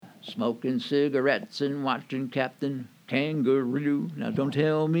smoking cigarettes and watching Captain Kangaroo. Now don't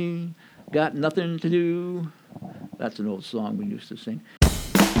tell me, got nothing to do. That's an old song we used to sing.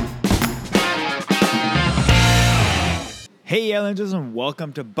 Hey Islanders, and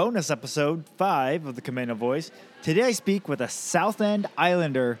welcome to bonus episode 5 of the Camano Voice. Today I speak with a South End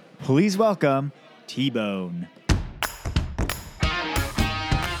Islander. Please welcome T-Bone.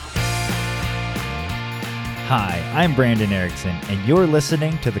 Hi, I'm Brandon Erickson, and you're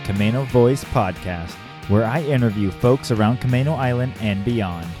listening to the Camano Voice podcast, where I interview folks around Camano Island and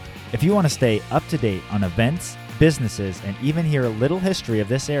beyond. If you want to stay up to date on events, businesses, and even hear a little history of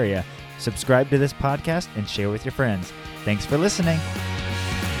this area, subscribe to this podcast and share with your friends. Thanks for listening.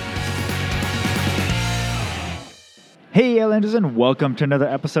 Hey Islanders, and welcome to another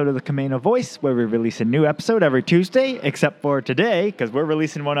episode of the Camano Voice, where we release a new episode every Tuesday, except for today, because we're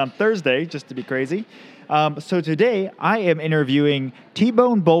releasing one on Thursday, just to be crazy. So today, I am interviewing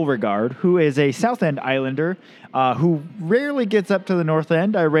T-Bone Beauregard, who is a South End Islander who rarely gets up to the North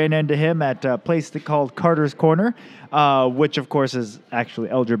End. I ran into him at a place called Carter's Corner, which, of course, is actually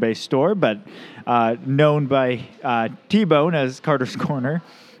Elder Bay's store, but known by T-Bone as Carter's Corner.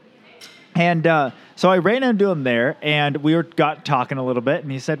 And so I ran into him there, and we got talking a little bit,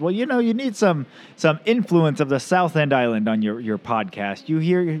 and he said, well, you know, you need some influence of the South End Island on your podcast.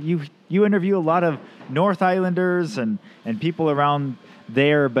 You interview a lot of North Islanders and people around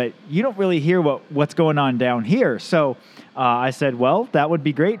there, but you don't really hear what's going on down here. So I said, well, that would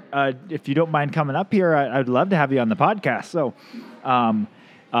be great. If you don't mind coming up here, I'd love to have you on the podcast. So,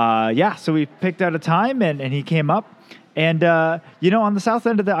 so we picked out a time, and he came up. And, on the south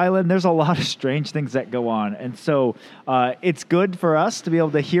end of the island, there's a lot of strange things that go on. And so it's good for us to be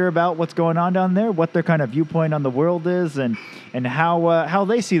able to hear about what's going on down there, what their kind of viewpoint on the world is, and how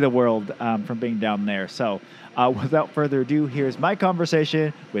they see the world from being down there. So without further ado, here's my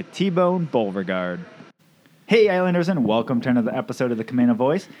conversation with T-Bone Beauregard. Hey, Islanders, and welcome to another episode of the Camano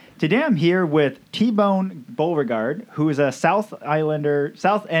Voice. Today I'm here with T-Bone Beauregard, who is a South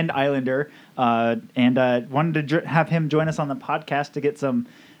End Islander, and wanted to have him join us on the podcast to get some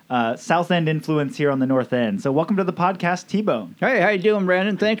South End influence here on the North End. So welcome to the podcast, T-Bone. Hey, how you doing,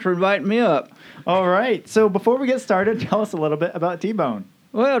 Brandon? Thanks for inviting me up. All right. So before we get started, tell us a little bit about T-Bone.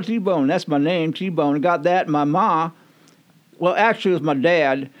 Well, T-Bone, that's my name, T-Bone. I got that. My ma, well, actually, it was my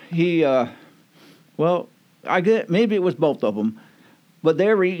dad. He, maybe it was both of them, but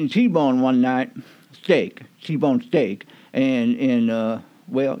they were eating T-bone one night, T-bone steak, and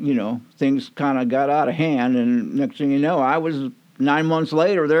things kind of got out of hand, and next thing you know, 9 months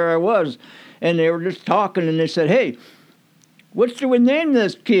later, there I was, and they were just talking, and they said, hey, what should we name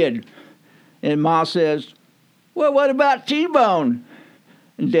this kid? And Ma says, well, what about T-bone?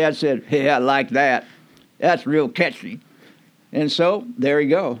 And Dad said, hey, I like that. That's real catchy. And so, there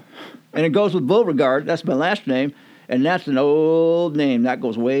you go. And it goes with Beauregard. That's my last name, and that's an old name. That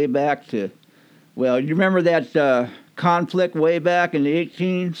goes way back to, well, you remember that conflict way back in the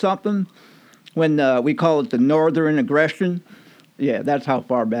 18-something when we call it the Northern Aggression? Yeah, that's how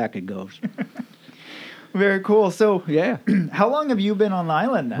far back it goes. Very cool. So, yeah. How long have you been on the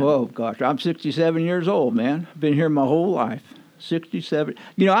island then? Oh, gosh, I'm 67 years old, man. I've been here my whole life. 67.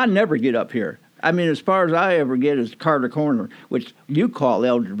 I never get up here. I mean, as far as I ever get is Carter Corner, which you call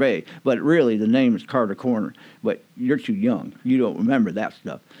Elder Bay, but really the name is Carter Corner. But you're too young. You don't remember that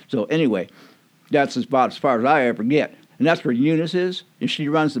stuff. So anyway, that's about as far as I ever get. And that's where Eunice is, and she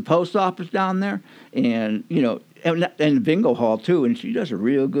runs the post office down there, and, and the bingo hall, too, and she does a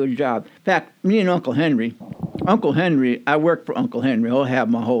real good job. In fact, me and Uncle Henry, I worked for Uncle Henry. I'll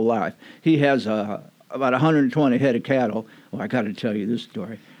have my whole life. He has about 120 head of cattle. Well, I got to tell you this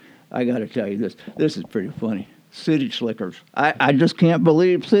story. This is pretty funny. City slickers. I just can't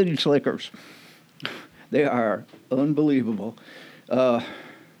believe city slickers. They are unbelievable.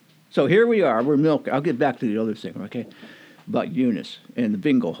 So here we are. We're milking. I'll get back to the other thing, okay, about Eunice and the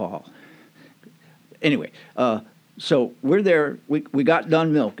bingo hall. Anyway, so we're there. We got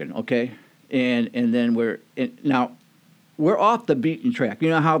done milking, okay, and then now we're off the beaten track. You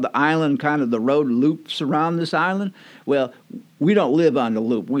know how the island, kind of the road loops around this island? Well, we don't live on the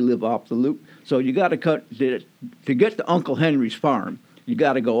loop. We live off the loop. So you got to to get to Uncle Henry's farm, you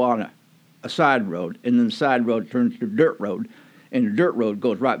got to go on a side road, and then the side road turns to dirt road, and the dirt road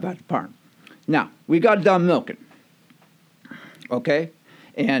goes right by the farm. Now, we got done milking, okay?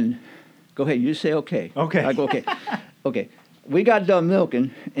 And go ahead, you say okay. Okay. I go okay. Okay. We got done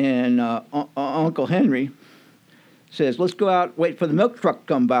milking, and Uncle Henry says, let's go out, wait for the milk truck to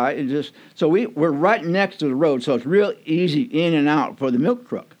come by. And so we're right next to the road, so it's real easy in and out for the milk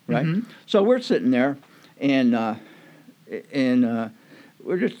truck, right? Mm-hmm. So we're sitting there, and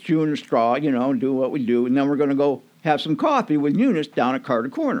we're just chewing the straw, doing what we do, and then we're going to go have some coffee with Eunice down at Carter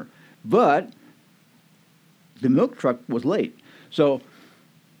Corner. But the milk truck was late.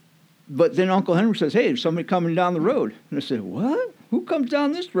 But then Uncle Henry says, hey, there's somebody coming down the road. And I said, what? Who comes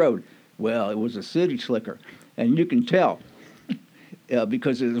down this road? Well, it was a city slicker. And you can tell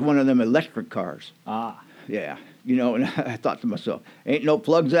because it was one of them electric cars. Ah. Yeah. And I thought to myself, ain't no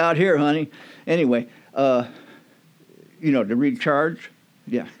plugs out here, honey. Anyway, to recharge.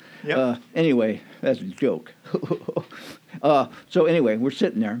 Yeah. Yep. Anyway, that's a joke. So anyway, we're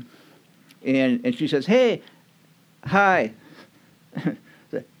sitting there, and she says, hey, hi. I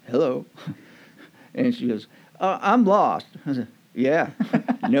said, hello. And she goes, I'm lost. I said, yeah,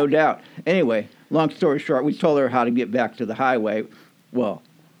 no doubt. Anyway, long story short, we told her how to get back to the highway. Well,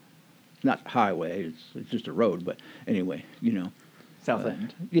 not highway, it's just a road, but anyway, South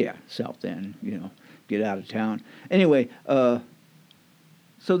End. Yeah, South End, get out of town. Anyway, so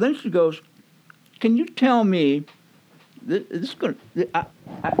then she goes, can you tell me, this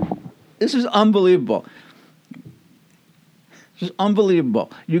is unbelievable. This is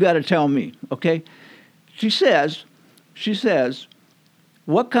unbelievable. You got to tell me, okay? She says,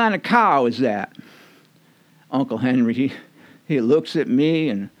 what kind of cow is that? Uncle Henry, he looks at me,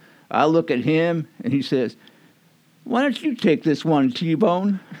 and I look at him, and he says, why don't you take this one,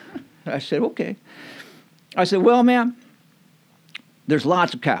 T-Bone? I said, okay. I said, well, ma'am, there's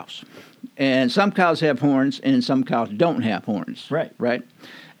lots of cows. And some cows have horns, and some cows don't have horns. Right. Right?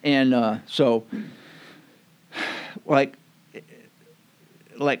 And so, and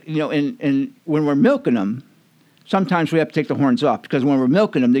when we're milking them, sometimes we have to take the horns off because when we're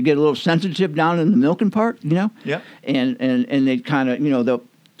milking them, they get a little sensitive down in the milking part, Yeah. And they kind of, they'll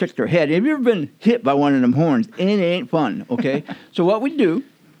tick their head. Have you ever been hit by one of them horns? It ain't fun, okay? So what we do,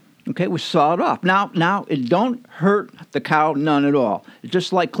 okay, we saw it off. Now, it don't hurt the cow none at all. It's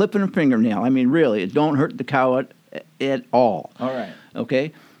just like clipping a fingernail. I mean, really, it don't hurt the cow at all. All right.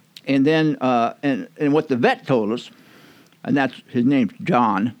 Okay? And then, and what the vet told us, and that's, his name's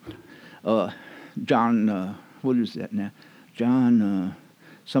John. John, what is that now? John,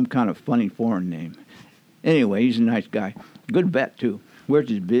 some kind of funny foreign name. Anyway, he's a nice guy. Good vet, too. Wears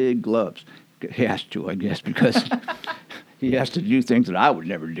his big gloves. He has to, I guess, because he has to do things that I would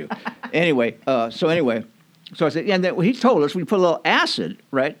never do. Anyway, so I said, and then he told us we put a little acid,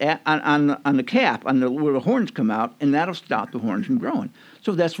 right, on the cap, where the horns come out, and that'll stop the horns from growing.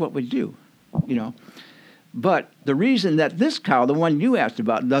 So that's what we do, But the reason that this cow, the one you asked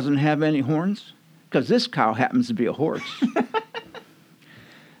about, doesn't have any horns, because this cow happens to be a horse.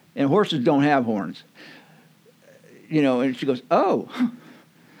 And horses don't have horns. And she goes, oh.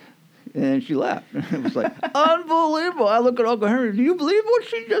 And she left. It was like, unbelievable. I look at Uncle Henry, do you believe what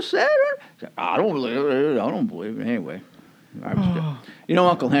she just said? I don't believe it. I don't believe it. Anyway.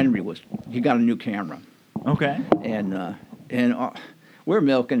 Uncle Henry he got a new camera. Okay. And we're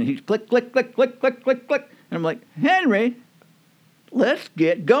milking, and he's click, click, click, click, click, click, click. And I'm like, Henry, let's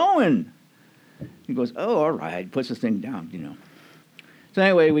get going. He goes, oh, all right. Puts the thing down, So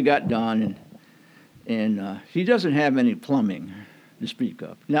anyway, we got done, and he doesn't have any plumbing to speak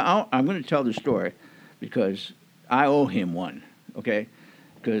of. Now, I'm going to tell the story because I owe him one, okay?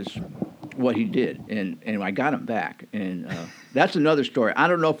 Because what he did, and I got him back. And that's another story. I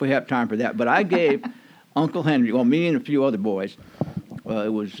don't know if we have time for that, but I gave Uncle Henry, me and a few other boys,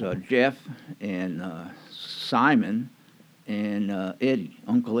 it was Jeff and Simon and Eddie,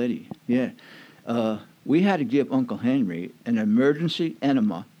 Uncle Eddie, yeah. We had to give Uncle Henry an emergency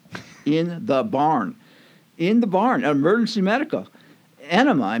enema in the barn. Emergency medical.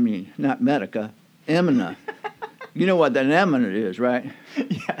 Enema, I mean, not medica, emina. You know what an emina is, right?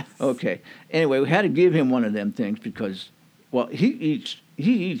 Yes. Okay. Anyway, we had to give him one of them things because, he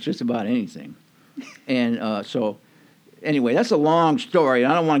eats just about anything. And so, anyway, that's a long story.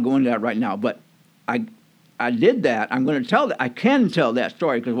 I don't want to go into that right now, but I did that. I'm going to tell that. I can tell that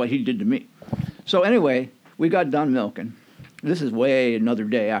story because what he did to me. So anyway, we got done milking. This is way another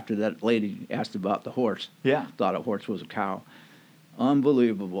day after that lady asked about the horse. Yeah. Thought a horse was a cow.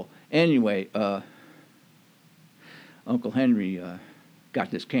 Unbelievable. Anyway, Uncle Henry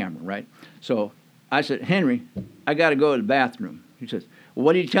got this camera, right? So I said, Henry, I got to go to the bathroom. He says, well,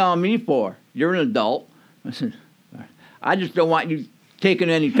 what are you telling me for? You're an adult. I said, I just don't want you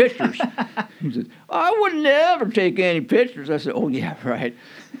taking any pictures. He says, I would never take any pictures. I said, oh, yeah, right.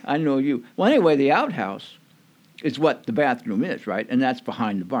 I know you. Well, anyway, the outhouse is what the bathroom is, right? And that's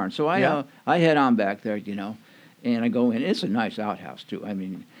behind the barn. So I head on back there, and I go in. It's a nice outhouse, too. I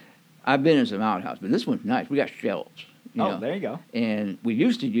mean, I've been in some outhouses, but this one's nice. We got shelves. There you go. And we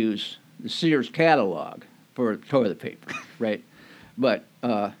used to use the Sears catalog for toilet paper, right? But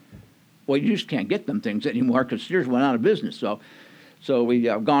well, you just can't get them things anymore because Sears went out of business. So we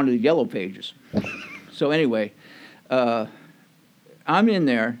have gone to the Yellow Pages. So anyway, I'm in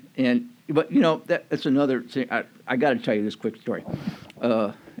there, but you know that's another thing. I got to tell you this quick story,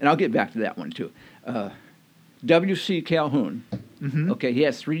 and I'll get back to that one too. W.C. Calhoun. Mm-hmm. Okay, he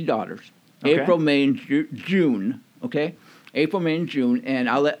has 3 daughters. Okay. April, May, and June. Okay, April, May, and June, and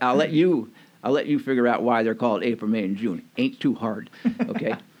I'll let you figure out why they're called April, May, and June. Ain't too hard.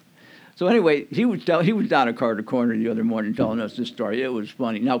 Okay. So anyway, he was down at Carter Corner the other morning telling us this story. It was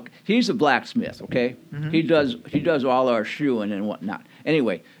funny. Now he's a blacksmith. Okay, Mm-hmm. He does all our shoeing and whatnot.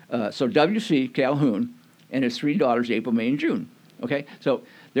 Anyway, so W.C. Calhoun and his 3 daughters, April, May, and June. Okay, so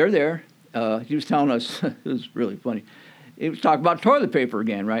they're there. He was telling us it was really funny. He was talking about toilet paper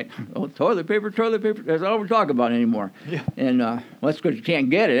again, right? Oh, toilet paper. That's all we're talking about anymore. Yeah. And well, that's because you can't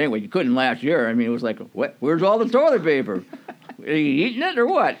get it anyway. You couldn't last year. I mean, it was like, what? Where's all the toilet paper? Are you eating it or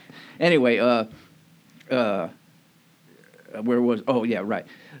what? Anyway, where was? Oh, yeah, right.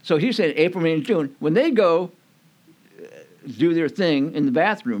 So he said April, May, and June. When they go do their thing in the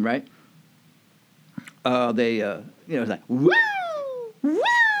bathroom, right? They it's like woo, woo,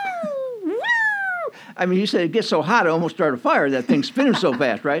 woo. I mean, he said it gets so hot it almost started a fire. That thing's spinning so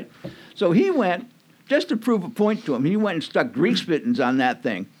fast, right? So he went. Just to prove a point to him, he went and stuck grease fittings on that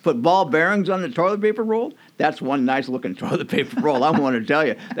thing. Put ball bearings on the toilet paper roll. That's one nice-looking toilet paper roll, I want to tell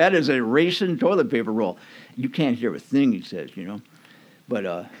you. That is a racing toilet paper roll. You can't hear a thing, he says, you know.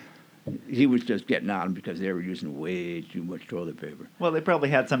 But he was just getting on them because they were using way too much toilet paper. Well, they probably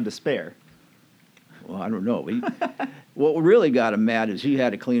had some to spare. Well, I don't know. What really got him mad is he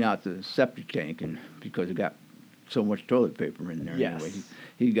had to clean out the septic tank and because it got so much toilet paper in there. Yes. Anyway,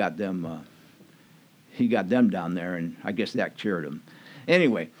 he got them... He got them down there, and I guess that cured him.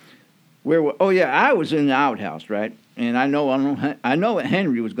 Anyway, I was in the outhouse, right? And I know that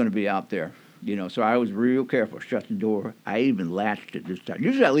Henry was going to be out there, you know. So I was real careful, shut the door. I even latched it this time.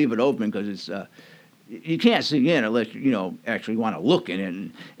 Usually I leave it open because it's you can't see in unless you actually want to look in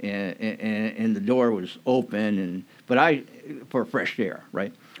it, and the door was open, but for fresh air,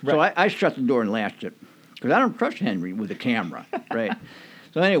 right? So I shut the door and latched it because I don't trust Henry with a camera, right?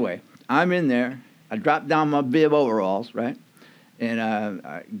 So anyway, I'm in there. I dropped down my bib overalls, right? And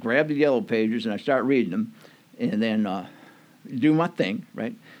I grabbed the Yellow Pages and I start reading them and then do my thing,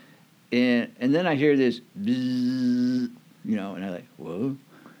 right? And then I hear this bzzz, and I'm like,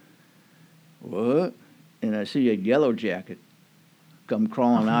 what? And I see a yellow jacket come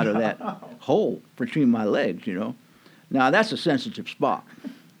crawling out of that hole between my legs, Now, that's a sensitive spot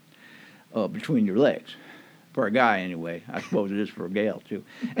between your legs. For a guy, anyway. I suppose it is for a gal, too.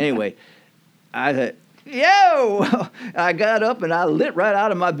 Anyway... I said, yo! I got up and I lit right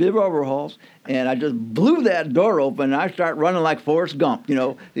out of my bib overalls and I just blew that door open and I start running like Forrest Gump,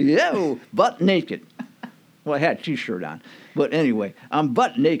 yo, butt naked. Well, I had a T-shirt on. But anyway, I'm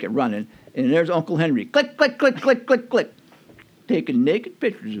butt naked running and there's Uncle Henry, click, click, click, click, click, click, taking naked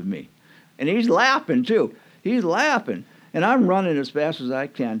pictures of me. And he's laughing, too. He's laughing. And I'm running as fast as I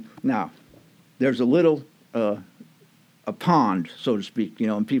can. Now, there's a little... a pond, so to speak,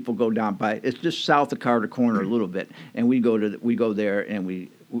 and people go down by. It's just south of Carter Corner a little bit, and we go there, and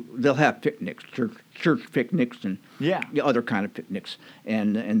they'll have picnics, church picnics, and other kind of picnics,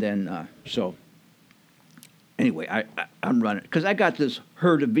 and then so. Anyway, I'm running because I got this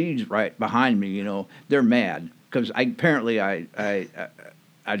herd of bees right behind me. They're mad because I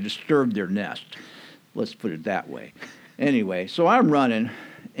disturbed their nest. Let's put it that way. Anyway, so I'm running.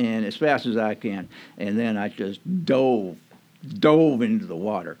 And as fast as I can, and then I just dove into the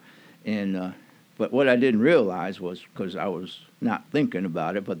water, and but what I didn't realize was because I was not thinking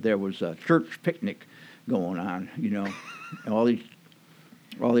about it, but there was a church picnic going on, and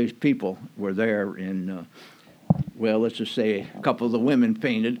all these people were there, and well, let's just say a couple of the women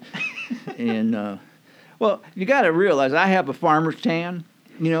fainted, and well, you got to realize I have a farmer's tan,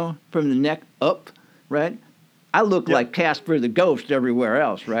 from the neck up, right? I look like Casper the Ghost everywhere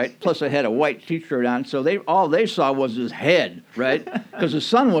else, right? Plus I had a white T-shirt on, so all they saw was his head, right? Because the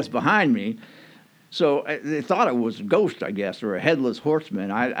sun was behind me. So they thought it was a ghost, I guess, or a headless horseman.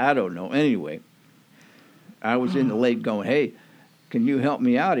 I don't know. Anyway, I was in the lake going, hey, can you help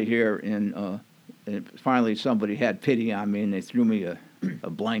me out of here? And finally somebody had pity on me, and they threw me a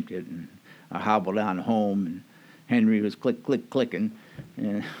blanket, and I hobbled on home, and Henry was clicking,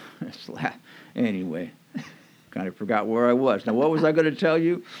 and anyway... Kind of forgot where I was. Now, what was I going to tell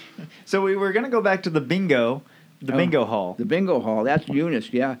you? So we were going to go back to the bingo hall. The bingo hall. That's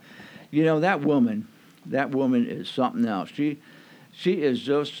Eunice, yeah. That woman is something else. She is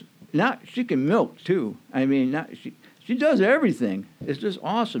just, she can milk, too. I mean, She does everything. It's just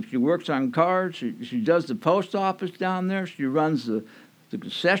awesome. She works on cars. She does the post office down there. She runs the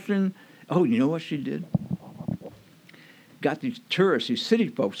concession. Oh, you know what she did? Got these tourists, these city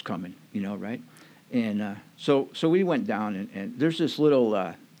folks coming, right? And so we went down, and there's this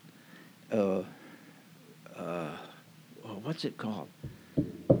little, what's it called?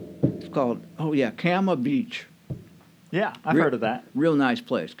 It's called, Kama Beach. Yeah, I've heard of that. Real nice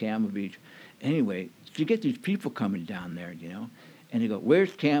place, Kama Beach. Anyway, you get these people coming down there, and they go,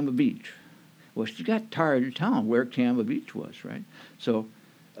 where's Kama Beach? Well, she got tired of telling where Kama Beach was, right? So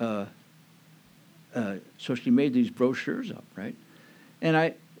she made these brochures up, right?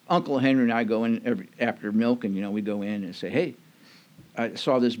 And Uncle Henry and I go in after milking, we go in and say, hey, I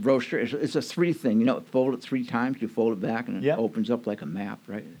saw this brochure. It's a 3 thing, fold it 3 times, you fold it back, and it opens up like a map,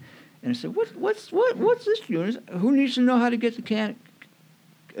 right? And I said, what's this unit? Who needs to know how to get to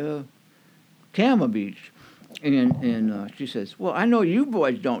Kama Beach? And she says, well, I know you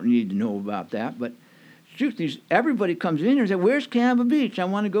boys don't need to know about that, but shoot, everybody comes in here and says, where's Kama Beach? I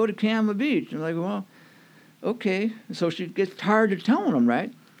want to go to Kama Beach. And I'm like, well, okay. So she gets tired of telling them,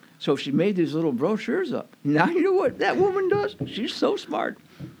 right? So she made these little brochures up. Now you know what that woman does? She's so smart.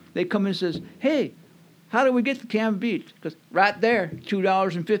 They come in and says, hey, how do we get to Kama Beach? Because right there,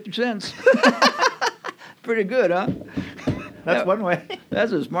 $2.50. Pretty good, huh? That's one way.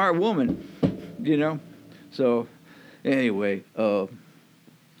 That's a smart woman, So anyway,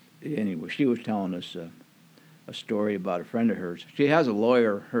 she was telling us a story about a friend of hers. She has a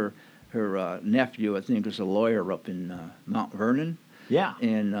lawyer. Her nephew, I think, is a lawyer up in Mount Vernon. Yeah.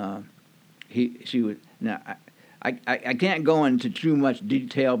 And she would now. I can't go into too much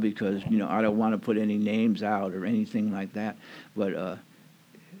detail because I don't want to put any names out or anything like that. But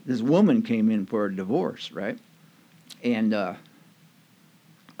this woman came in for a divorce, right? And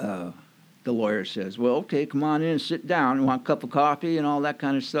the lawyer says, "Well, okay, come on in and sit down. You want a cup of coffee and all that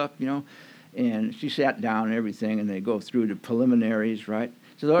kind of stuff, And she sat down and everything, and they go through the preliminaries, right?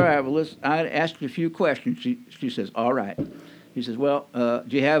 She says, "All right, well, I asked you a few questions." She says, "All right." He says, "Well,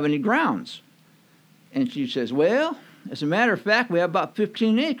 do you have any grounds?" And she says, "Well, as a matter of fact, we have about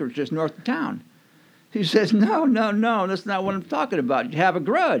 15 acres just north of town." He says, No, that's not what I'm talking about. You have a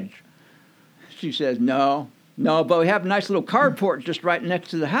grudge." She says, No, but we have a nice little carport just right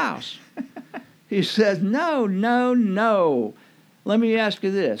next to the house." He says, No. Let me ask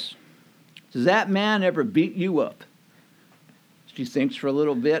you this. Does that man ever beat you up? She thinks for a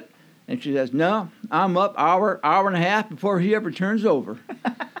little bit, and she says, "No, I'm up hour and a half before he ever turns over."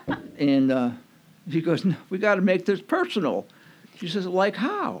 And he goes, "No, we got to make this personal." She says, "Like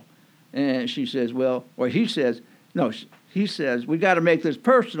how?" And she says, he says, he says, "We got to make this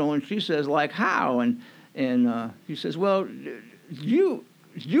personal." And she says, "Like how?" And he says, "Well, did you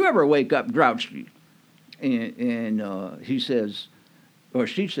ever wake up grouchy?" And he says, or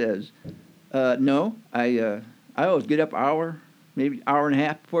she says, "No, I always get up maybe hour and a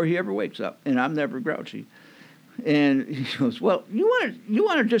half before he ever wakes up, and I'm never grouchy." And he goes, "Well, you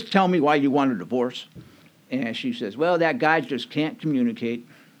want to just tell me why you want a divorce?" And she says, "Well, that guy just can't communicate."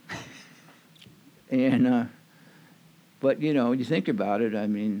 And but you think about it. I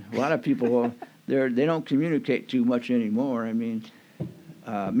mean, a lot of people they don't communicate too much anymore. I mean,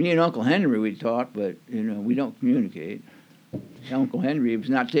 me and Uncle Henry we talk, but we don't communicate. Uncle Henry was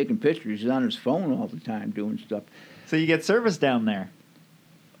not taking pictures; he's on his phone all the time doing stuff. So you get service down there?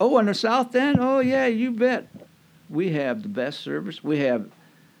 Oh, on the south end? Oh yeah, you bet. We have the best service. We have,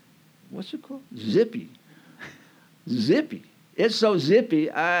 what's it called? Zippy. Zippy. It's so zippy.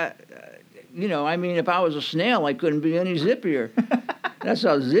 If I was a snail, I couldn't be any zippier. That's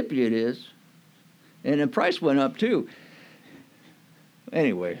how zippy it is. And the price went up, too.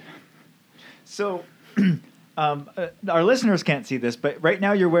 Anyway. So our listeners can't see this, but right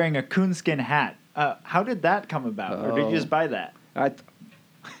now you're wearing a coonskin hat. How did that come about? Or did you just buy that? I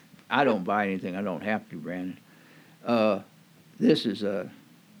don't buy anything. I don't have to, Brandon. This is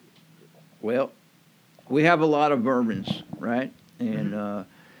we have a lot of bourbons, right? And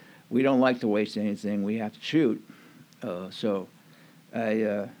we don't like to waste anything. We have to shoot. So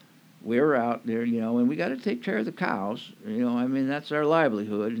we're out there, and we got to take care of the cows. That's our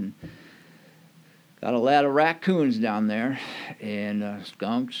livelihood. And got a lot of raccoons down there, and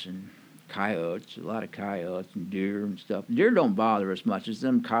skunks and coyotes, a lot of coyotes and deer and stuff. Deer don't bother us much as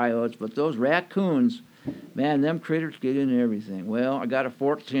them coyotes, but those raccoons, man, them critters get into everything. Well, I got a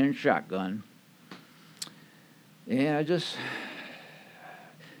 14 shotgun, and I just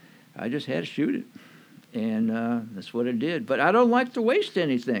had to shoot it, and that's what I did. But I don't like to waste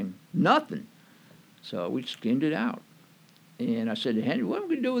anything, nothing. So we skinned it out, and I said to Henry, "What am I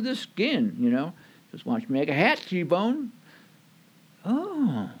going to do with this skin?" Just why don't you make a hat, T-Bone?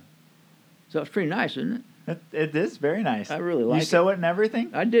 Oh. So it's pretty nice, isn't it? It is very nice. I really like it. You sew it and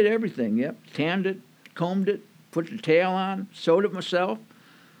everything? I did everything, yep. Tanned it, combed it, put the tail on, sewed it myself.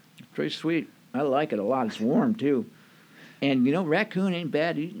 It's pretty sweet. I like it a lot. It's warm, too. And, raccoon ain't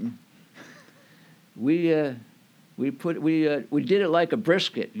bad eating. We did it like a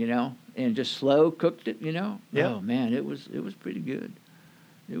brisket, and just slow cooked it, Yeah. Oh, man, it was pretty good.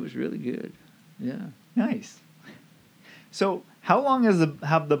 It was really good. Yeah. Nice. So, how long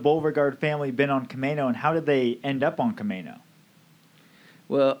have the Beauregard family been on Camano, and how did they end up on Camano?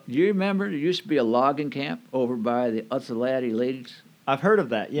 Well, do you remember there used to be a logging camp over by the Utsalati Ladies? I've heard of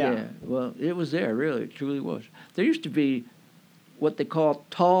that, yeah. Well, it was there, really. It truly was. There used to be what they call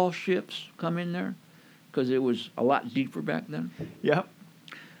tall ships come in there because it was a lot deeper back then. Yep.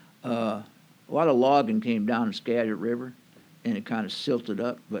 A lot of logging came down the Skagit River, and it kind of silted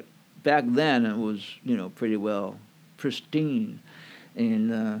up. But back then, it was, pretty well pristine.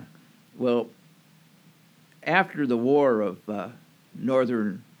 And, after the war of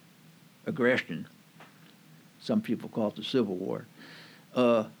Northern aggression, some people call it the Civil War,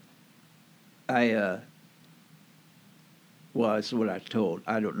 that's what I was told.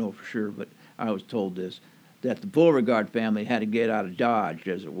 I don't know for sure, but I was told this, that the Beauregard family had to get out of Dodge,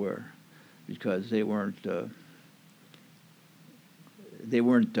 as it were, because they weren't, well,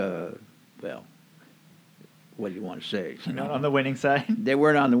 what do you want to say? Not on the winning side? They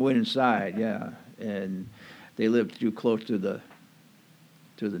weren't on the winning side, yeah. And they lived too close to the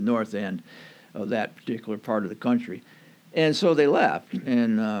north end of that particular part of the country. And so they left,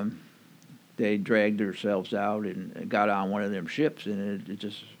 and they dragged themselves out and got on one of them ships, and it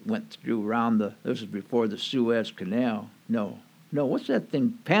just went through around this was before the Suez Canal. No, what's that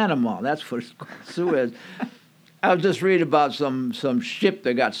thing? Panama, that's what it's called, Suez. I was just reading about some ship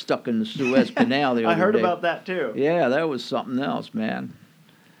that got stuck in the Suez Canal the other I heard day. about that, too. Yeah, that was something else, man.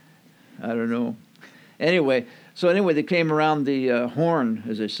 I don't know. Anyway, they came around the Horn,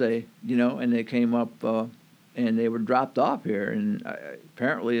 as they say, and they came up, and they were dropped off here. And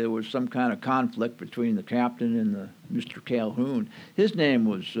apparently there was some kind of conflict between the captain and Mr. Calhoun. His name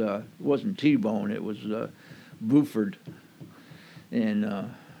wasn't T-Bone, it was Buford. And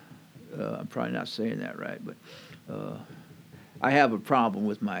I'm probably not saying that right, but I have a problem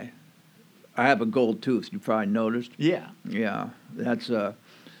with I have a gold tooth, you probably noticed. Yeah. Yeah, that's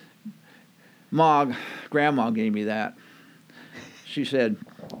Grandma gave me that. She said,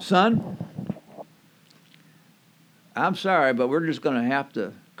 "Son, I'm sorry, but we're just going to have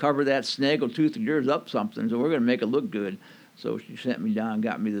to cover that snaggle tooth of yours up something, so we're going to make it look good." So she sent me down and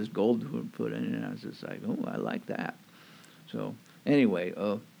got me this gold to put in, and I was just like, "Oh, I like that." So anyway,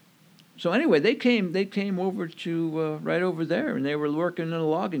 they came over to right over there, and they were working in a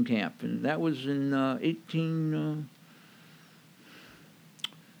logging camp, and that was in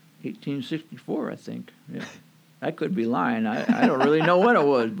 1864, I think. Yeah. I could be lying. I don't really know when it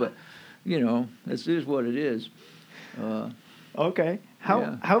was, but this is what it is. Okay.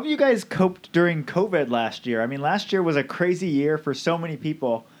 How have you guys coped during COVID last year? I mean, last year was a crazy year for so many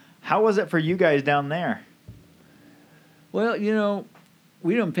people. How was it for you guys down there? Well,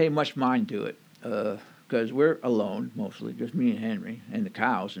 we don't pay much mind to it because we're alone mostly, just me and Henry and the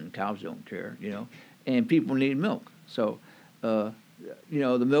cows don't care, and people need milk. So, the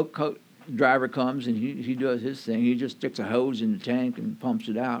milk driver comes and he does his thing. He just sticks a hose in the tank and pumps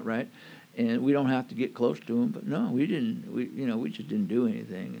it out, right? And we don't have to get close to him. But no, we didn't. We just didn't do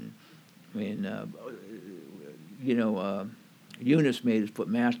anything. And Eunice made us put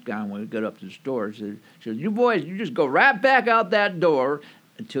masks on when we got up to the store. She said, "You boys, you just go right back out that door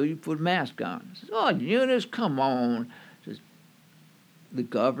until you put a mask on." I said, "Oh, Eunice, come on." She says, "The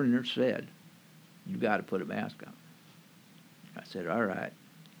governor said you got to put a mask on." I said, "All right.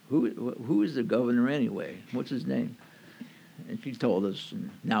 Who is the governor anyway? What's his name?" And she told us,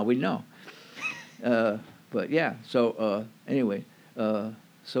 and now we know. But yeah, so anyway,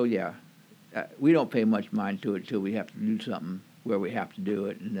 we don't pay much mind to it until we have to do something where we have to do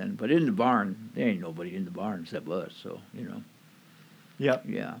it, but in the barn, there ain't nobody in the barn except us, so Yep.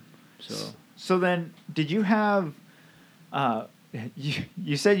 Yeah. So then, did you have?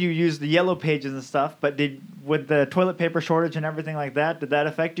 You said you used the yellow pages and stuff, but with the toilet paper shortage and everything like that, did that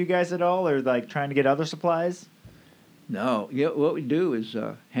affect you guys at all, or like trying to get other supplies? No. What we do is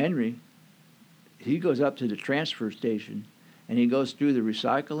Henry, he goes up to the transfer station, and he goes through the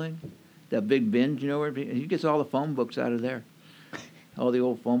recycling, that big bin, where he gets all the phone books out of there, all the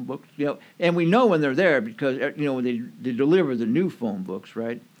old phone books, and we know when they're there because when they deliver the new phone books,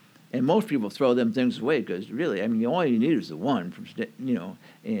 right? And most people throw them things away because really, I mean, all you need is the one from,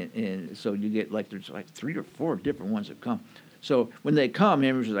 and so you get there's 3 or 4 different ones that come. So when they come,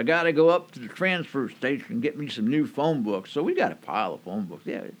 Henry says, I got to go up to the transfer station and get me some new phone books. So we got a pile of phone books.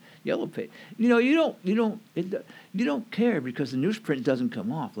 Yeah, yellow page. You don't care because the newsprint doesn't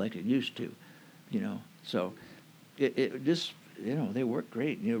come off like it used to, So it just, they work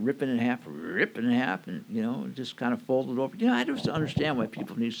great. Rip it in half, and just kind of fold it over. I just understand why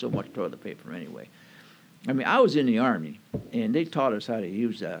people need so much toilet paper anyway. I mean, I was in the Army, and they taught us how to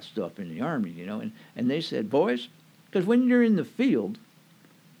use that stuff in the Army, and they said, boys, because when you're in the field,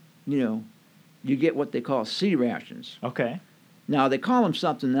 you get what they call C rations. Okay. Now, they call them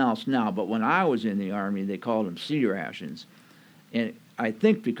something else now, but when I was in the Army, they called them C rations. And I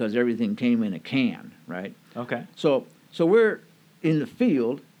think because everything came in a can, right? Okay. So we're in the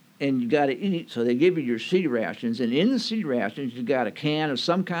field, and you got to eat, so they give you your C rations. And in the C rations, you got a can of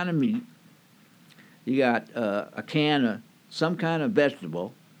some kind of meat. You got a can of some kind of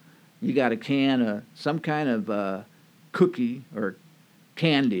vegetable. You got a can of some kind of cookie or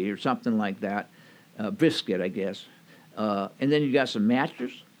candy or something like that, biscuit, I guess. And then you got some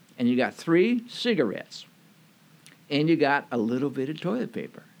matches, and you got 3 cigarettes, and you got a little bit of toilet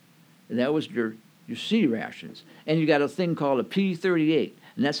paper. And that was your C rations. And you got a thing called a P38,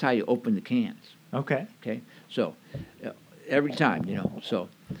 and that's how you open the cans. Okay. Okay? So every time, So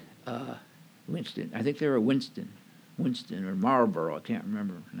Winston, I think they were Winston or Marlboro, I can't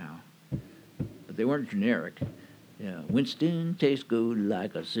remember now. But they weren't generic. Yeah, Winston tastes good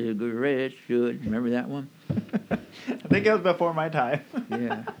like a cigarette should. Remember that one? I think it was before my time.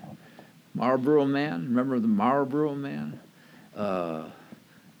 Yeah. Marlboro Man. Remember the Marlboro Man? How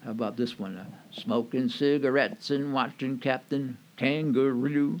about this one? Smoking cigarettes and watching Captain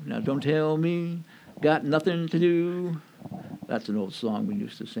Kangaroo. Now don't tell me, got nothing to do. That's an old song we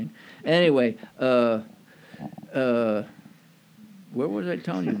used to sing. Anyway, where was I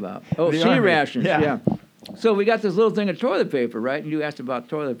telling you about? Oh, The C Army. rations. Yeah. So we got this little thing of toilet paper, right? And you asked about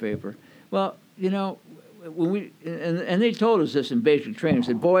toilet paper. Well, when we and they told us this in basic training.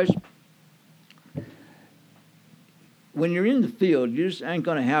 Said, boys, when you're in the field, you just ain't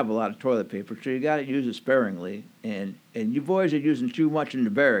going to have a lot of toilet paper, so you got to use it sparingly. And you boys are using too much in the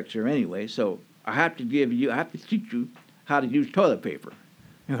barracks here anyway. So I have to teach you how to use toilet paper.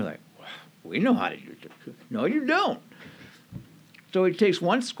 And we're like, we know how to use it. No, you don't. So he takes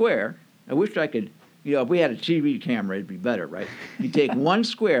 1 square. I wish I could. If we had a TV camera, it'd be better, right? You take 1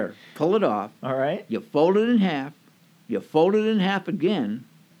 square, pull it off. All right. You fold it in half. You fold it in half again.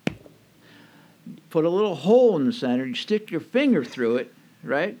 Put a little hole in the center. You stick your finger through it,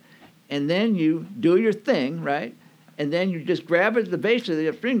 right? And then you do your thing, right? And then you just grab it at the base of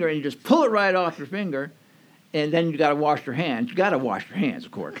your finger and you just pull it right off your finger. And then you got to wash your hands. You got to wash your hands,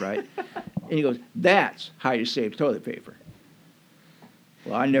 of course, right? And he goes, that's how you save toilet paper.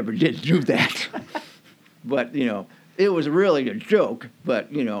 Well, I never did do that. But, it was really a joke, but,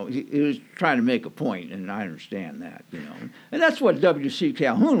 he was trying to make a point, and I understand that, And that's what W.C.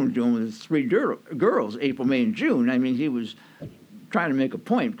 Calhoun was doing with his 3 girls, April, May, and June. I mean, he was trying to make a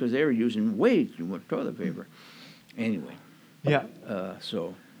point because they were using way too much toilet paper. Anyway. Yeah.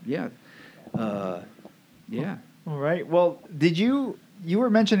 Yeah. Yeah. All right. Well, you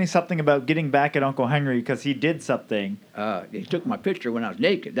were mentioning something about getting back at Uncle Henry because he did something. He took my picture when I was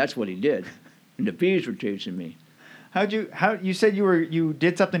naked. That's what he did. And the bees were chasing me. How you said you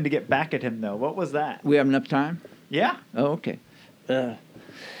did something to get back at him though? What was that? We have enough time? Yeah. Oh, okay.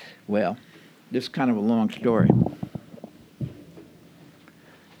 Well, this is kind of a long story.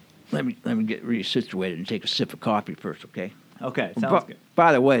 Let me get resituated and take a sip of coffee first, okay? Okay, sounds good.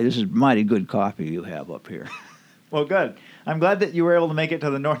 By the way, this is mighty good coffee you have up here. Well, good. I'm glad that you were able to make it to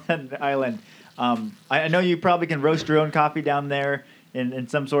the North End Island. I know you probably can roast your own coffee down there in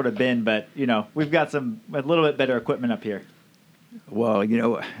some sort of bin, but, we've got a little bit better equipment up here.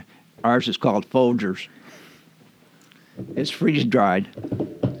 Well, ours is called Folgers. It's freeze-dried.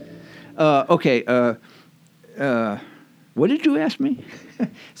 Okay, what did you ask me?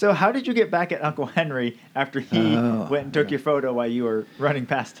 So how did you get back at Uncle Henry after he went and took your photo while you were running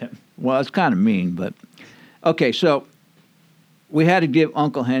past him? Well, it's kind of mean, but... Okay, so we had to give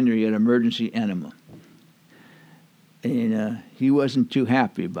Uncle Henry an emergency enema. And he wasn't too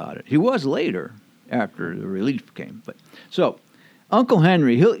happy about it. He was later, after the relief came. But so, Uncle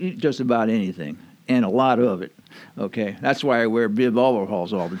Henry, he'll eat just about anything, and a lot of it. Okay, that's why I wear bib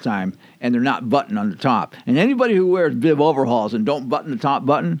overalls all the time, and they're not buttoned on the top. And anybody who wears bib overalls and don't button the top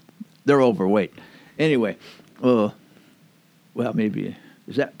button, they're overweight. Anyway, well, maybe,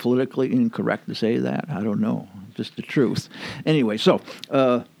 is that politically incorrect to say that? I don't know. Just the truth. Anyway, so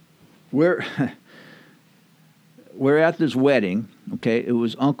we're we're at this wedding. Okay, it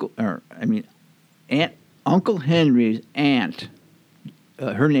was Uncle Henry's aunt.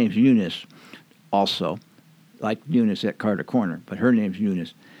 Her name's Eunice, also, like Eunice at Carter Corner, but her name's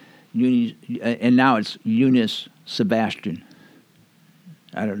Eunice. Eunice, and now it's Eunice Sebastian.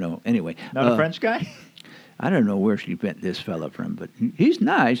 I don't know. Anyway, Not a French guy? I don't know where she met this fella from, but he's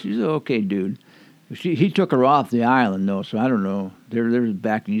nice. He's an okay dude. He took her off the island, though, so I don't know. They're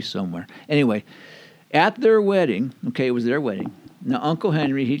back east somewhere. Anyway, at their wedding, okay, it was their wedding. Now, Uncle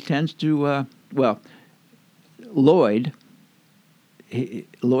Henry, he tends to, Lloyd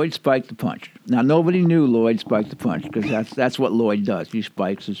spiked the punch. Now, nobody knew Lloyd spiked the punch because that's what Lloyd does. He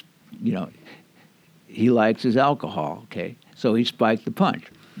spikes his, he likes his alcohol, okay? So he spiked the punch.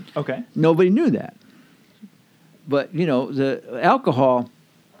 Okay. Nobody knew that. But, the alcohol,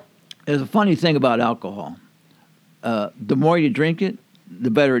 there's a funny thing about alcohol. The more you drink it,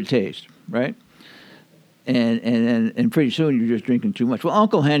 the better it tastes, right? And pretty soon you're just drinking too much. Well,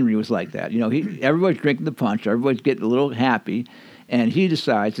 Uncle Henry was like that. Everybody's drinking the punch. Everybody's getting a little happy. And he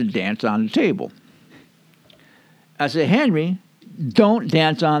decides to dance on the table. I said, Henry, don't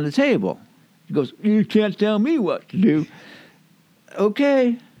dance on the table. He goes, you can't tell me what to do.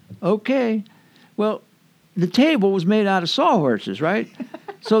 Okay. Well, the table was made out of sawhorses, right?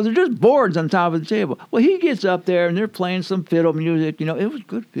 So they're just boards on top of the table. Well, he gets up there, and they're playing some fiddle music. It was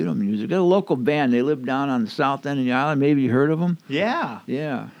good fiddle music. Got a local band. They live down on the south end of the island. Maybe you heard of them? Yeah.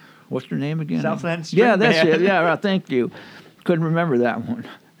 Yeah. What's their name again? Southland String Yeah, that's Band. it. Yeah, right, thank you. Couldn't remember that one.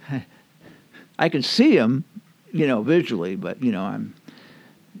 I can see them, visually, but,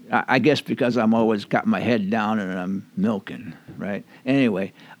 I guess because I'm always got my head down and I'm milking, right?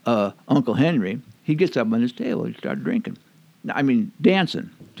 Anyway, Uncle Henry, he gets up on his table. He starts drinking.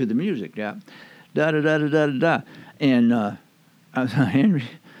 Dancing to the music, yeah. Da-da-da-da-da-da-da. And I was like, Henry,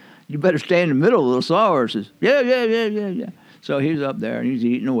 you better stay in the middle of those sawhorses. Yeah. So he's up there, and he's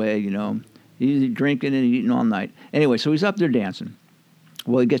eating away, He's drinking and eating all night. Anyway, so he's up there dancing.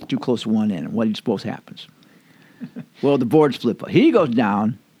 Well, he gets too close to one end, and what do you suppose happens? Well, the boards flip up. He goes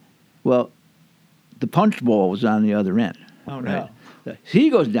down. Well, the punch bowl was on the other end. Oh, no. Right? He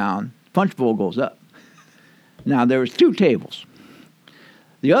goes down, punch bowl goes up. Now, there was two tables.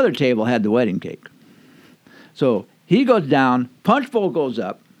 The other table had the wedding cake. So he goes down, punch bowl goes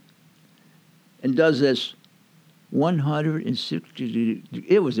up, and does this 160.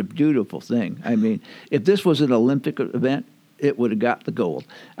 It was a beautiful thing. If this was an Olympic event, it would have got the gold.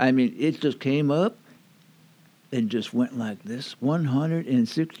 It just came up and just went like this,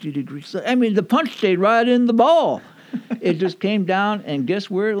 160 degrees. The punch stayed right in the ball. It just came down, and guess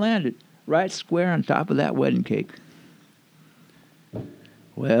where it landed? Right square on top of that wedding cake.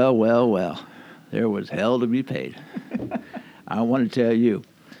 Well. There was hell to be paid. I want to tell you,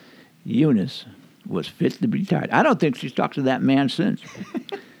 Eunice was fit to be tied. I don't think she's talked to that man since.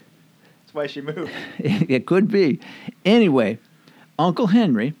 That's why she moved. It could be. Anyway, Uncle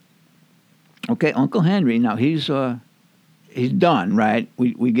Henry. Okay, Uncle Henry. Now he's done, right?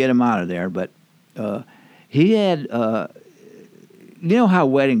 We get him out of there, but he had. You know how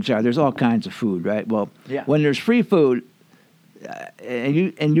weddings are. There's all kinds of food, right? Well, yeah. When there's free food, and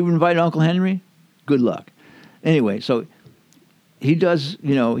you invite Uncle Henry, good luck. Anyway, so he does.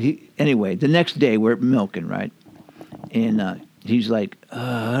 Anyway, the next day we're milking, right? And he's like,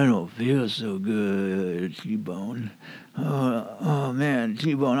 I don't feel so good, T-Bone. Oh man,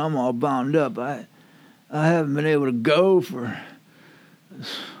 T-Bone, I'm all bound up. I haven't been able to go for,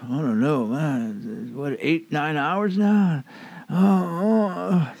 I don't know, man, 8-9 hours now?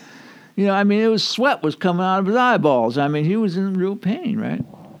 It was sweat was coming out of his eyeballs. He was in real pain, right?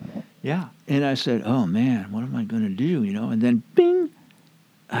 Yeah. And I said, oh, man, what am I going to do, And then, bing,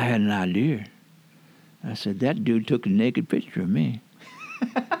 I had an idea. I said, that dude took a naked picture of me.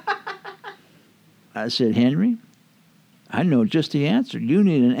 I said, Henry, I know just the answer. You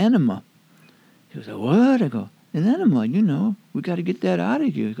need an enema. He goes, what? I go, an enema, we got to get that out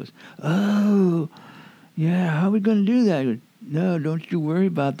of you. He goes, oh, yeah, how are we going to do that? He goes, no, don't you worry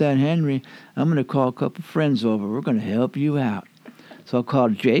about that, Henry. I'm going to call a couple friends over. We're going to help you out. So I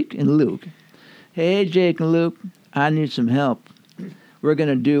called Jake and Luke. Hey, Jake and Luke, I need some help. We're going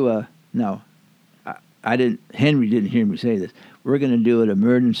to do Henry didn't hear me say this. We're going to do an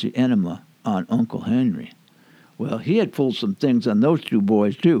emergency enema on Uncle Henry. Well, he had pulled some things on those two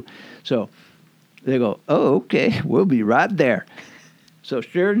boys, too. So they go, oh, okay, we'll be right there. So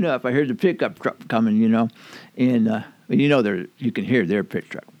sure enough, I heard the pickup truck coming, and you can hear their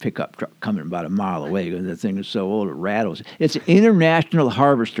pickup truck coming about a mile away because the thing is so old it rattles. It's an International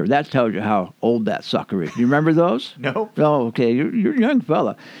Harvester. That tells you how old that sucker is. You remember those? No. Oh, okay. You're a young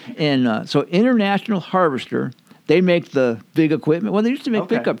fella. And so International Harvester, they make the big equipment. Well, they used to make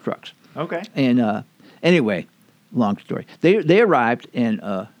pickup trucks. Okay. And anyway, long story. They arrived and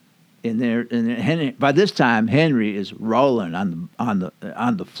Henry, by this time Henry is rolling on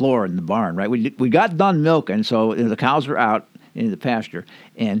the floor in the barn. Right, we got done milking, so the cows are out in the pasture,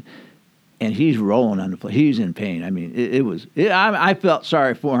 and he's rolling on the floor. He's in pain. I mean, I felt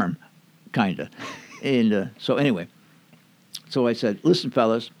sorry for him, kinda. And so anyway, so I said, "Listen,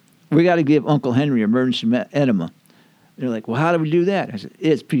 fellas, we got to give Uncle Henry emergency enema." They're like, "Well, how do we do that?" I said,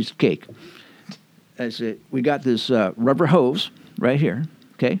 "It's a piece of cake." I said, "We got this rubber hose right here.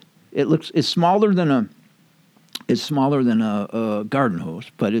 Okay." It's smaller than a garden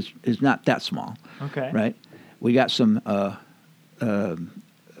hose, but it's not that small. Okay. Right. We got some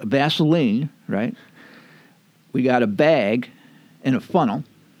Vaseline. Right. We got a bag and a funnel.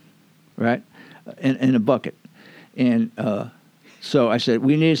 Right. And a bucket. And so I said,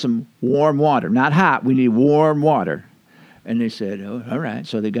 we need some warm water, not hot. We need warm water. And they said, "Oh, all right."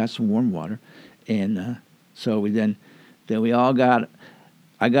 So they got some warm water, and so then we all got.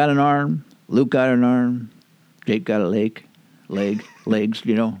 I got an arm, Luke got an arm, Jake got a legs,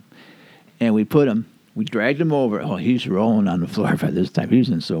 and we dragged him over. Oh, he's rolling on the floor by this time. He's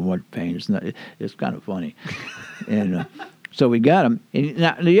in so much pain. It's kind of funny. And so we got him. And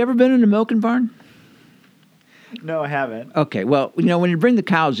now, have you ever been in a milking barn? No, I haven't. Okay, well, when you bring the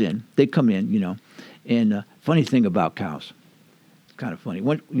cows in, they come in, and funny thing about cows. Kind of funny.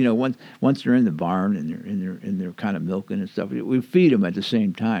 Once they're in the barn and they're kind of milking and stuff, we feed them at the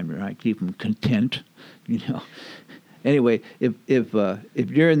same time, right? Keep them content, Anyway, if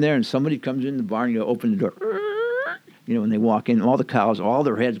you're in there and somebody comes in the barn, you open the door, when they walk in, all the cows, all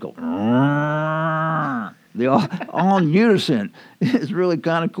their heads go, they all in unison. It's really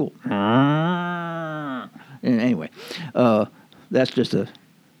kind of cool. And anyway, that's just a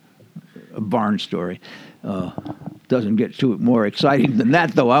barn story. Doesn't get too more exciting than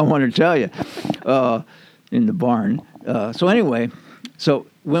that, though, I want to tell you, in the barn. So anyway, so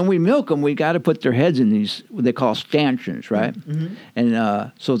when we milk them, we got to put their heads in these, what they call stanchions, right? Mm-hmm.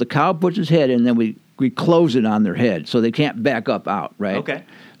 And so the cow puts his head in, and then we close it on their head, so they can't back up out, right? Okay.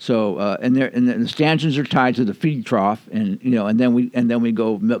 So and the stanchions are tied to the feed trough, and and then we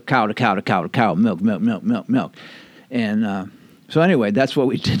go milk cow to cow to cow to cow, milk. And so anyway, that's what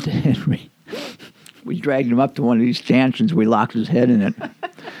we did to Henry. We dragged him up to one of these stanchions. We locked his head in it.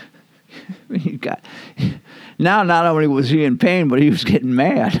 Now, not only was he in pain, but he was getting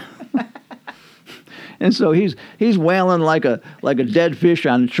mad. And so he's wailing like a dead fish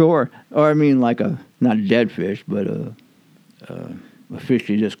on the shore, or I mean not a dead fish, but a fish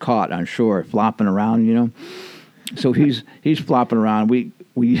he just caught on shore, flopping around, So he's flopping around. We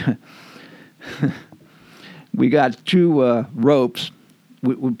got two ropes.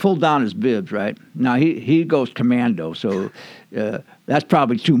 We pulled down his bibs, right? Now, he goes commando, so that's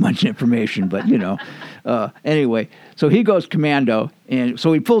probably too much information, but, anyway, so he goes commando, and so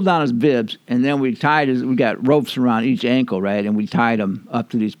we pulled down his bibs, and then we got ropes around each ankle, right? And we tied him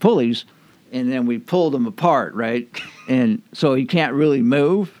up to these pulleys, and then we pulled him apart, right? And so he can't really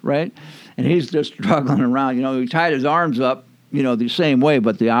move, right? And he's just struggling around. We tied his arms up, the same way,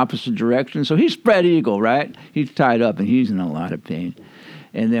 but the opposite direction. So he's spread eagle, right? He's tied up, and he's in a lot of pain.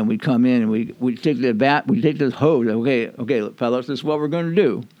 And then we come in and we take this hose. Okay, fellas, this is what we're going to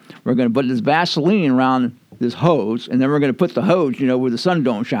do. We're going to put this Vaseline around this hose, and then we're going to put the hose, where the sun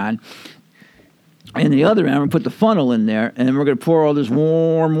don't shine. And the other end, we're going to put the funnel in there, and then we're going to pour all this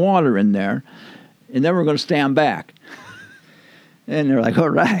warm water in there, and then we're going to stand back. And they're like, all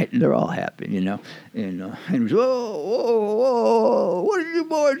right. And they're all happy, And Henry's, whoa, what are you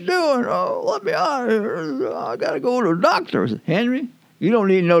boys doing? Oh, let me out of here. I got to go to the doctor. I said, Henry, you don't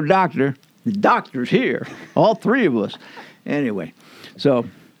need no doctor. The doctor's here. All three of us. Anyway, so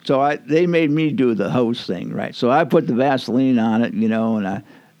they made me do the hose thing, right? So I put the Vaseline on it,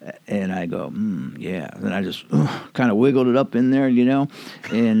 and I go, yeah. And I just kind of wiggled it up in there,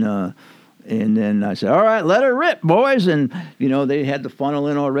 and then I said, all right, let her rip, boys. And, they had the funnel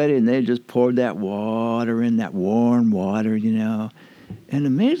in already, and they just poured that water in, that warm water, And the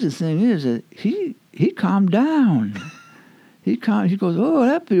amazing thing is that he calmed down. He goes, oh,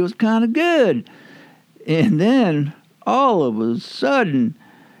 that feels kind of good. And then, all of a sudden,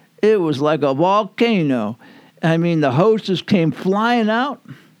 it was like a volcano. I mean, the hostess came flying out,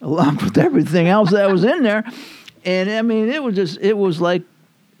 along with everything else that was in there. And I mean, it was like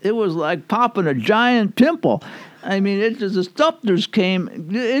popping a giant pimple. I mean, the stuff just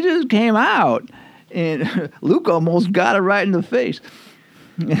came out, and Luke almost got it right in the face,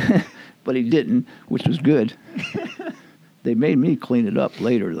 but he didn't, which was good. They made me clean it up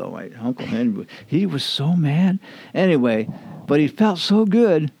later, though. Uncle Henry, he was so mad. Anyway, but he felt so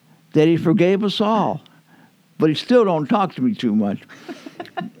good that he forgave us all. But he still don't talk to me too much.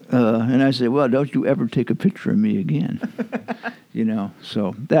 And I said, well, don't you ever take a picture of me again.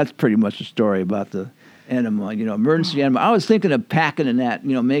 So that's pretty much the story about the enema, emergency enema. I was thinking of packing in that,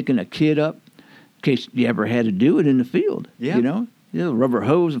 making a kit up in case you ever had to do it in the field. Yeah. Rubber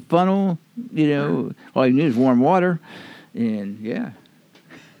hose, a funnel, all you need is warm water. And, yeah.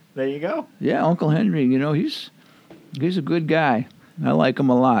 There you go. Yeah, Uncle Henry, he's a good guy. I like him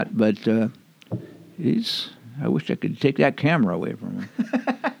a lot, but I wish I could take that camera away from him.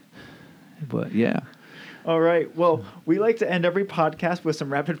 But, yeah. All right. Well, we like to end every podcast with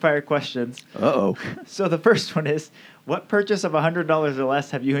some rapid-fire questions. Uh-oh. So the first one is, what purchase of $100 or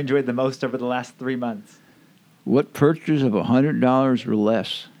less have you enjoyed the most over the last 3 months? What purchase of $100 or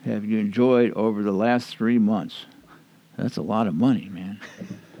less have you enjoyed over the last 3 months? That's a lot of money, man.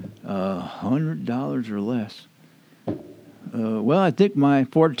 $100 or less. Well, I think my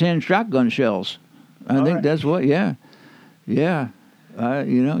 410 shotgun shells. I think that's what, yeah. Yeah.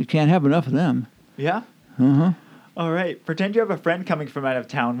 You can't have enough of them. Yeah? Uh-huh. All right. Pretend you have a friend coming from out of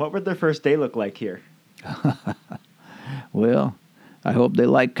town. What would their first day look like here? Well, I hope they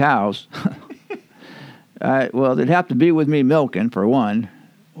like cows. Well, they'd have to be with me milking, for one.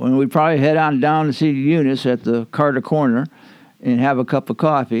 When we'd probably head on down to see Eunice at the Carter Corner and have a cup of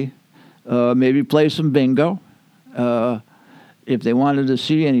coffee. Maybe play some bingo. If they wanted to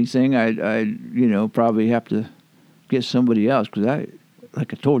see anything, I'd probably have to get somebody else because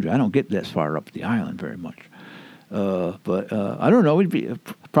like I told you, I don't get this far up the island very much. But I don't know. We'd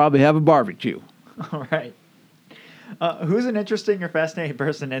probably have a barbecue. All right. Who's an interesting or fascinating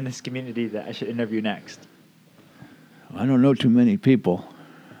person in this community that I should interview next? I don't know too many people.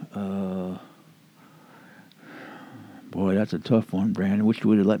 Boy, that's a tough one, Brandon. Wish you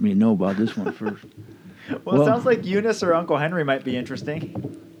would have let me know about this one first. Well, it sounds like Eunice or Uncle Henry might be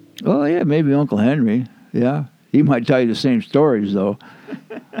interesting. Oh, yeah, maybe Uncle Henry. Yeah. He might tell you the same stories, though.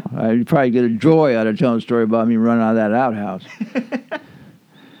 I'd probably get a joy out of telling a story about me running out of that outhouse.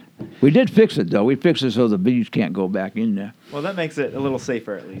 We did fix it, though. We fixed it so the bees can't go back in there. Well, that makes it a little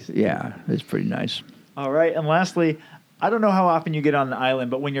safer, at least. Yeah, it's pretty nice. All right, and lastly, I don't know how often you get on the island,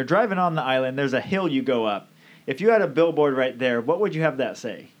 but when you're driving on the island, there's a hill you go up. If you had a billboard right there, what would you have that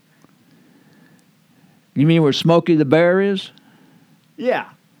say? You mean where Smokey the Bear is? Yeah,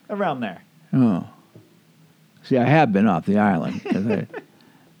 around there. Oh. See, I have been off the island because I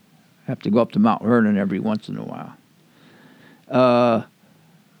have to go up to Mount Vernon every once in a while.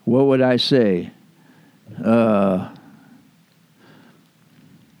 What would I say? What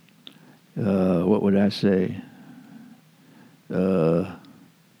would I say?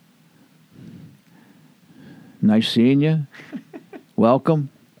 Nice seeing you. Welcome.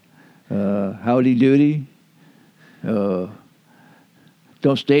 Howdy doody. Don't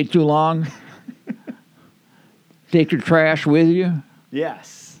stay too long. Take your trash with you.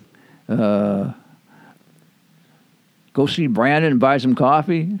 Yes. Go see Brandon and buy some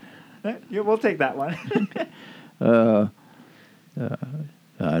coffee. Yeah, we'll take that one. I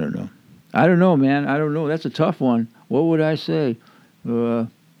don't know. I don't know, man. I don't know. That's a tough one. What would I say? Well,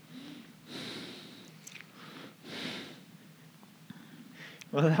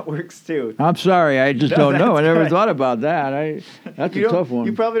 that works too. I'm sorry. I just don't know. I never thought about that. That's a tough one.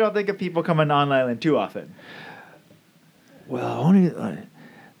 You probably don't think of people coming on island too often. Well, only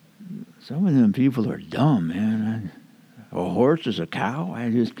some of them people are dumb, man. A horse is a cow. I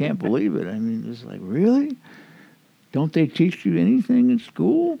just can't believe it. I mean, it's like, really? Don't they teach you anything in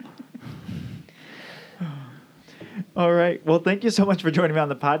school? All right. Well, thank you so much for joining me on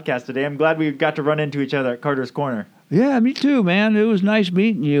the podcast today. I'm glad we got to run into each other at Carter's Corner. Yeah, me too, man. It was nice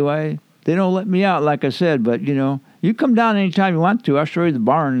meeting you. They don't let me out, like I said, but, you come down anytime you want to. I'll show you the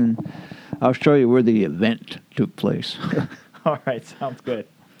barn, and I'll show you where the event took place. All right. Sounds good.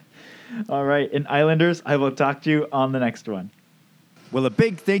 All right. And Islanders, I will talk to you on the next one. Well, a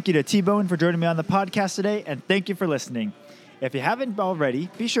big thank you to T-Bone for joining me on the podcast today, and thank you for listening. If you haven't already,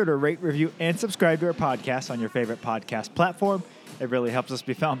 be sure to rate, review, and subscribe to our podcast on your favorite podcast platform. It really helps us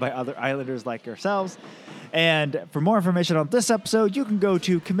be found by other Islanders like yourselves. And for more information on this episode, you can go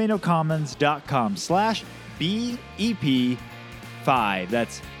to CaminoCommons.com/BEP5.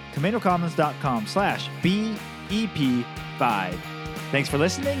 That's CaminoCommons.com/BEP5. Thanks for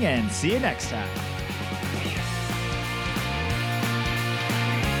listening, and see you next time.